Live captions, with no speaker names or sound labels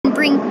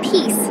bring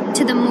peace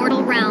to the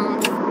mortal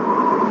realm.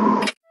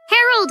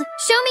 Harold,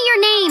 show me your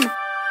name!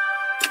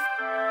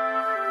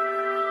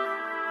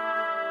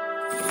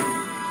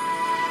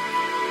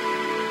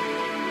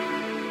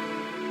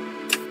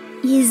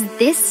 Is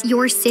this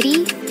your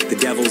city? The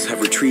devils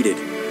have retreated,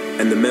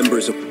 and the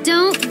members of...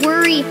 Don't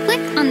worry. Click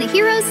on the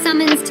hero's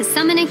summons to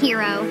summon a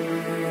hero.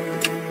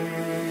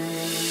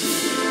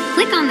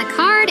 Click on the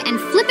card and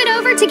flip it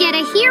over to get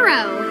a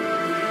hero.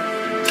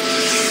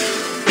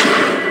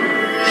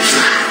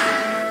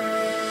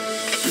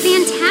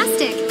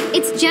 Fantastic!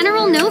 It's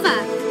General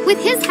Nova.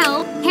 With his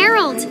help,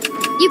 Harold,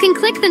 you can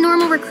click the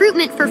normal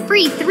recruitment for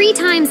free 3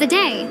 times a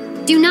day.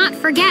 Do not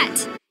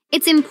forget,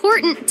 it's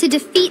important to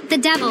defeat the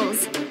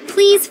devils.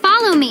 Please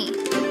follow me.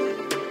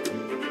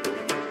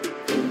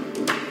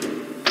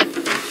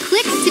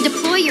 Click to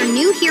deploy your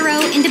new hero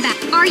into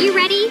battle. Are you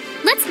ready?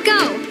 Let's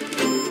go!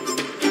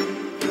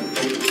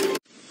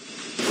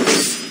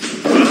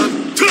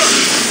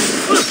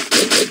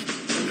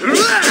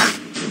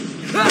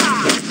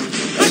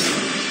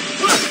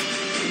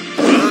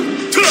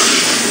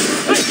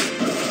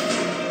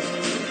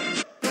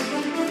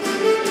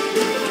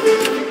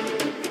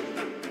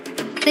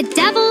 The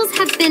devils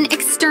have been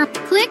exterminated.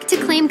 Click to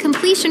claim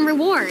completion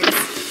rewards.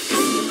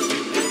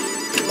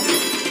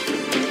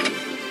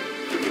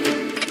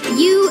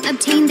 You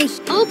obtain the...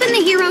 Open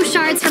the hero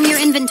shards from your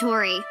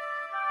inventory.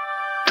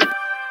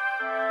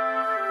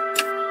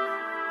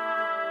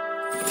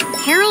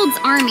 Harold's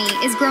army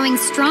is growing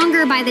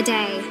stronger by the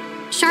day.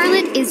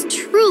 Charlotte is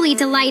truly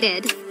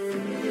delighted.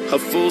 A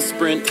full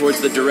sprint towards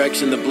the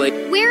direction the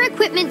blade... Wear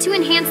equipment to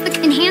enhance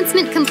the...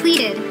 Enhancement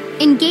completed.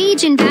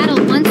 Engage in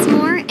battle once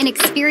more and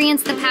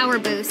experience the power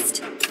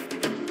boost.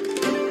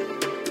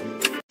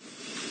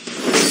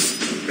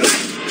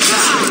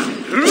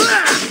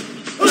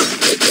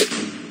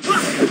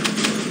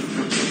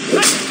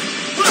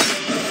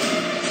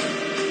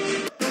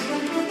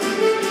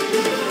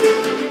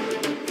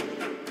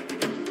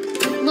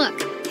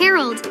 Look,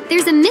 Harold,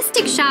 there's a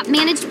mystic shop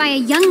managed by a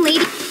young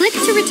lady. Click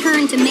to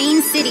return to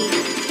Main City.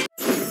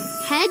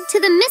 Head to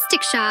the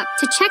mystic shop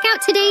to check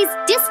out today's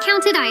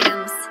discounted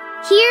items.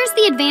 Here's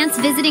the advanced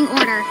visiting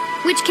order,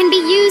 which can be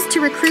used to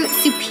recruit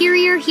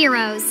superior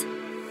heroes.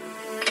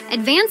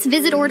 Advanced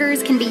visit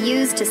orders can be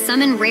used to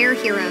summon rare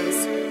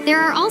heroes. There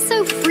are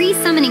also free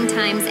summoning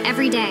times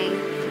every day.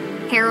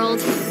 Harold,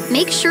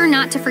 make sure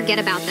not to forget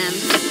about them.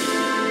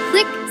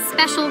 Click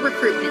Special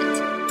Recruitment.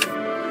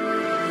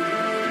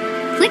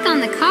 Click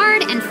on the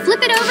card and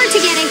flip it over to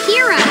get a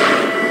hero.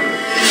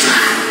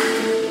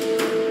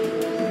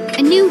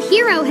 A new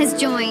hero has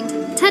joined.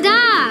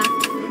 Ta-da!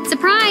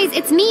 Surprise,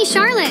 it's me,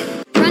 Charlotte.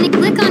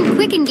 Click on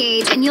Quick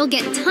Engage and you'll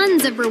get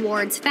tons of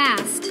rewards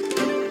fast.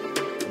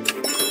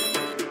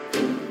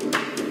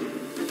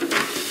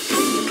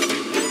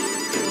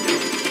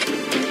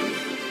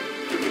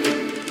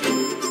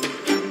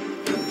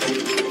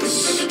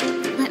 Shh,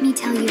 let me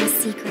tell you a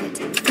secret.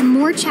 The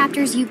more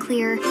chapters you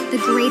clear, the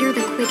greater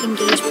the Quick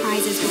Engage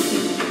prizes will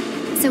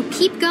be. So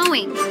keep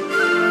going.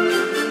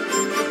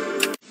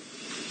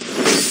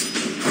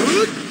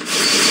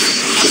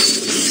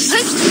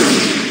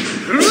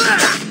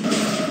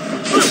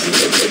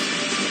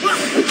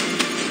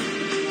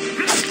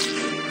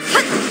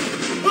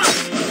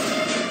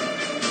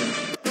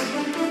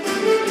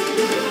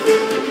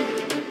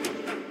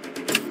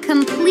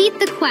 Complete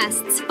the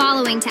quests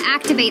following to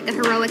activate the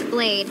heroic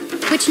blade,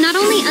 which not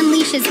only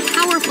unleashes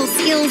powerful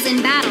skills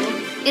in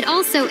battle, it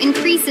also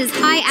increases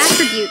high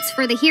attributes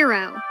for the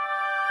hero.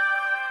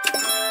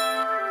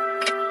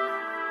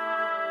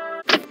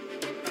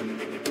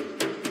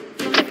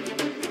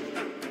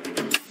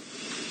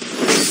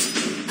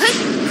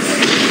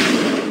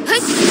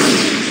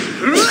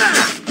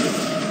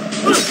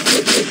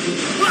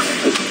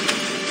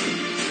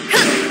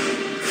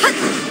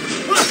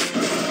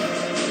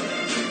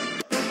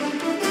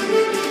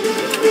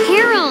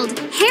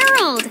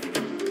 Harold!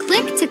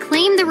 Click to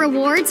claim the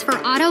rewards for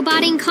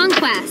Autobotting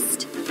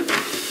Conquest.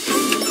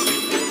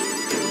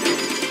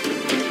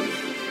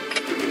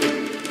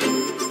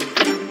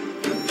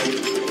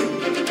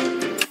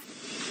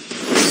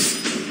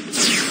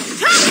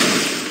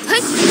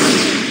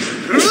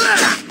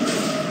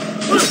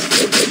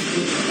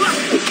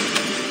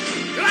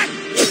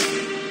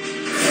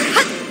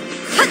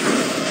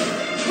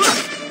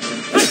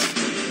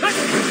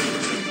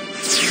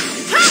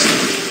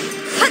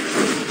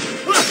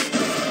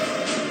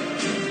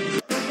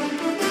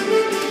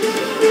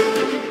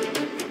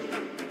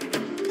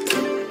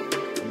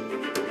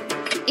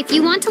 If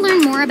you want to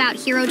learn more about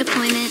hero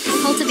deployment,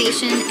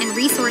 cultivation, and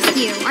resource,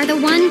 you are the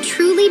one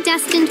truly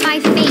destined by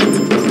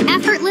fate,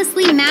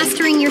 effortlessly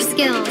mastering your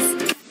skills.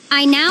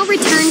 I now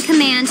return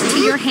command to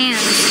your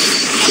hands.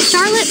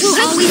 Charlotte will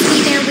always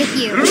be there with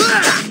you.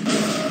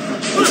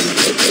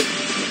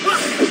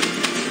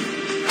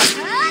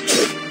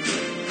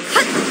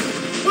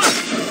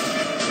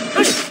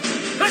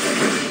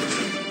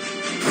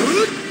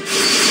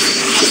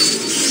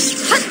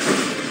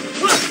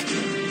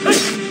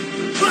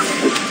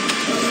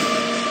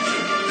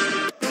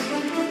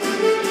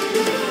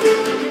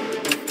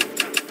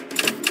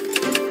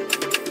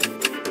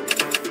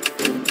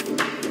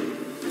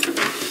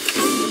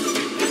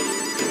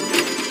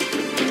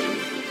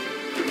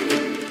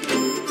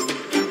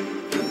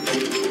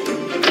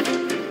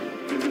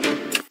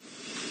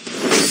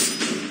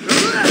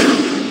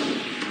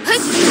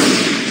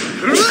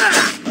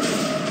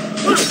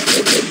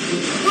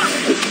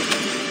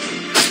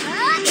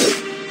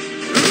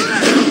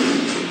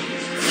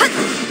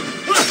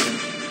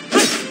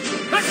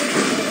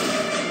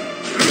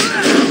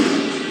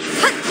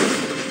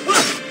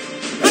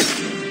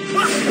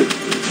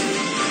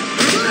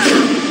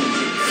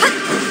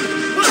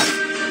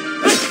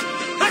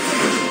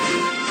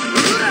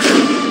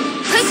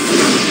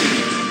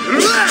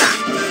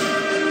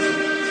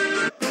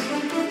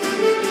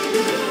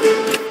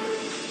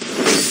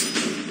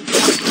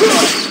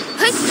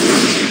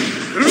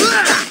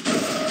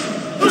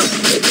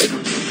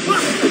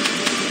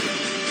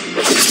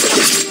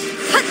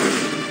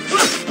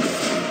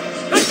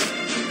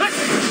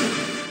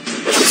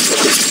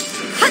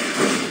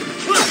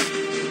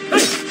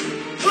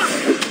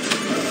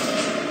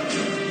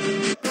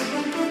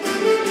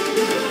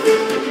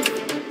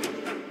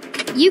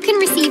 You can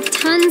receive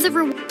tons of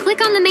rewards.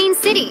 Click on the main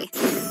city.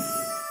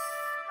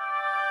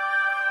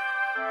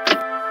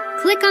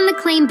 Click on the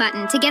claim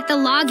button to get the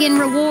login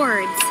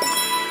rewards.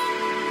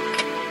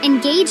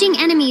 Engaging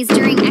enemies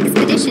during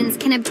expeditions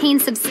can obtain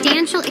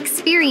substantial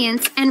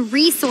experience and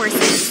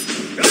resources.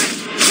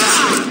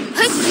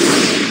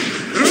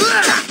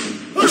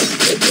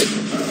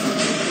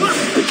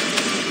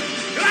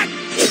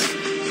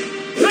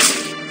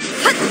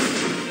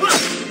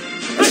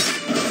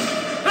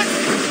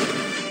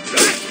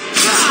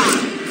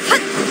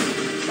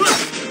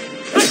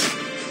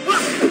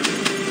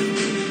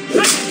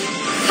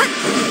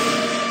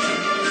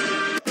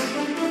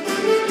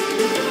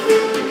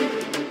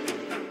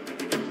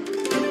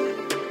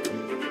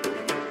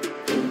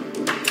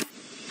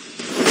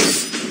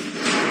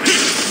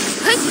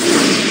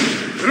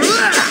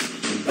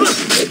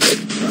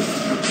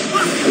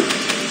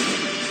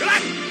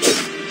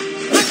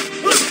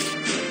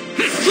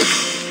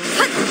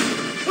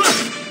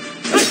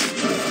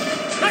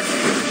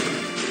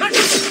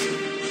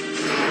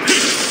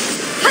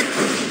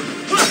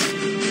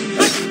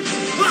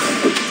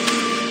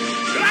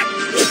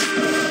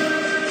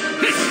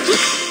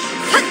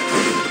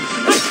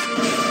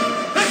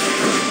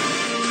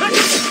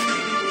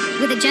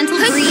 With a gentle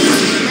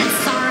breeze, let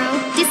sorrow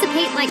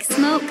dissipate like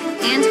smoke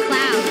and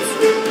clouds.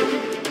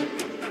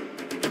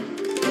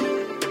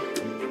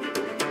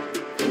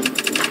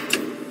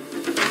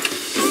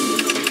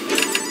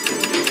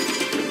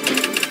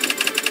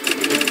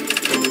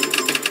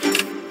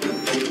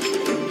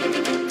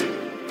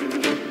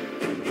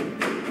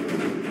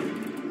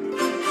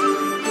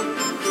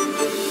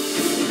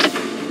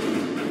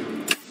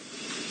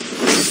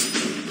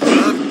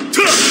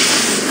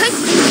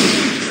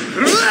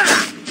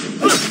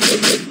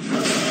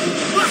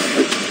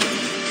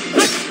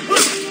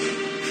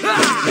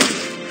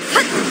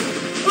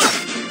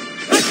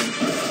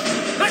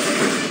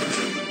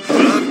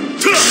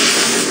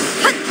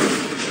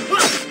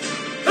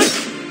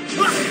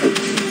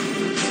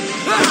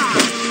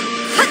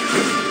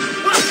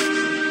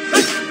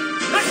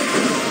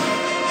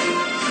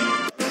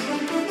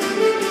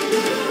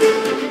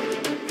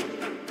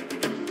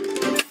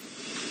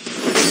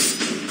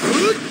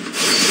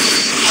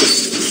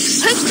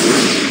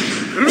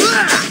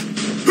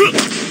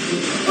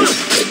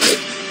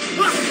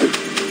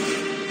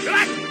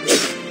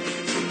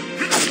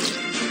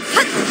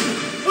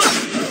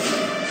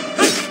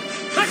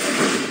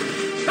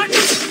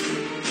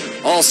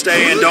 All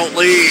stay and don't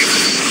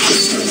leave.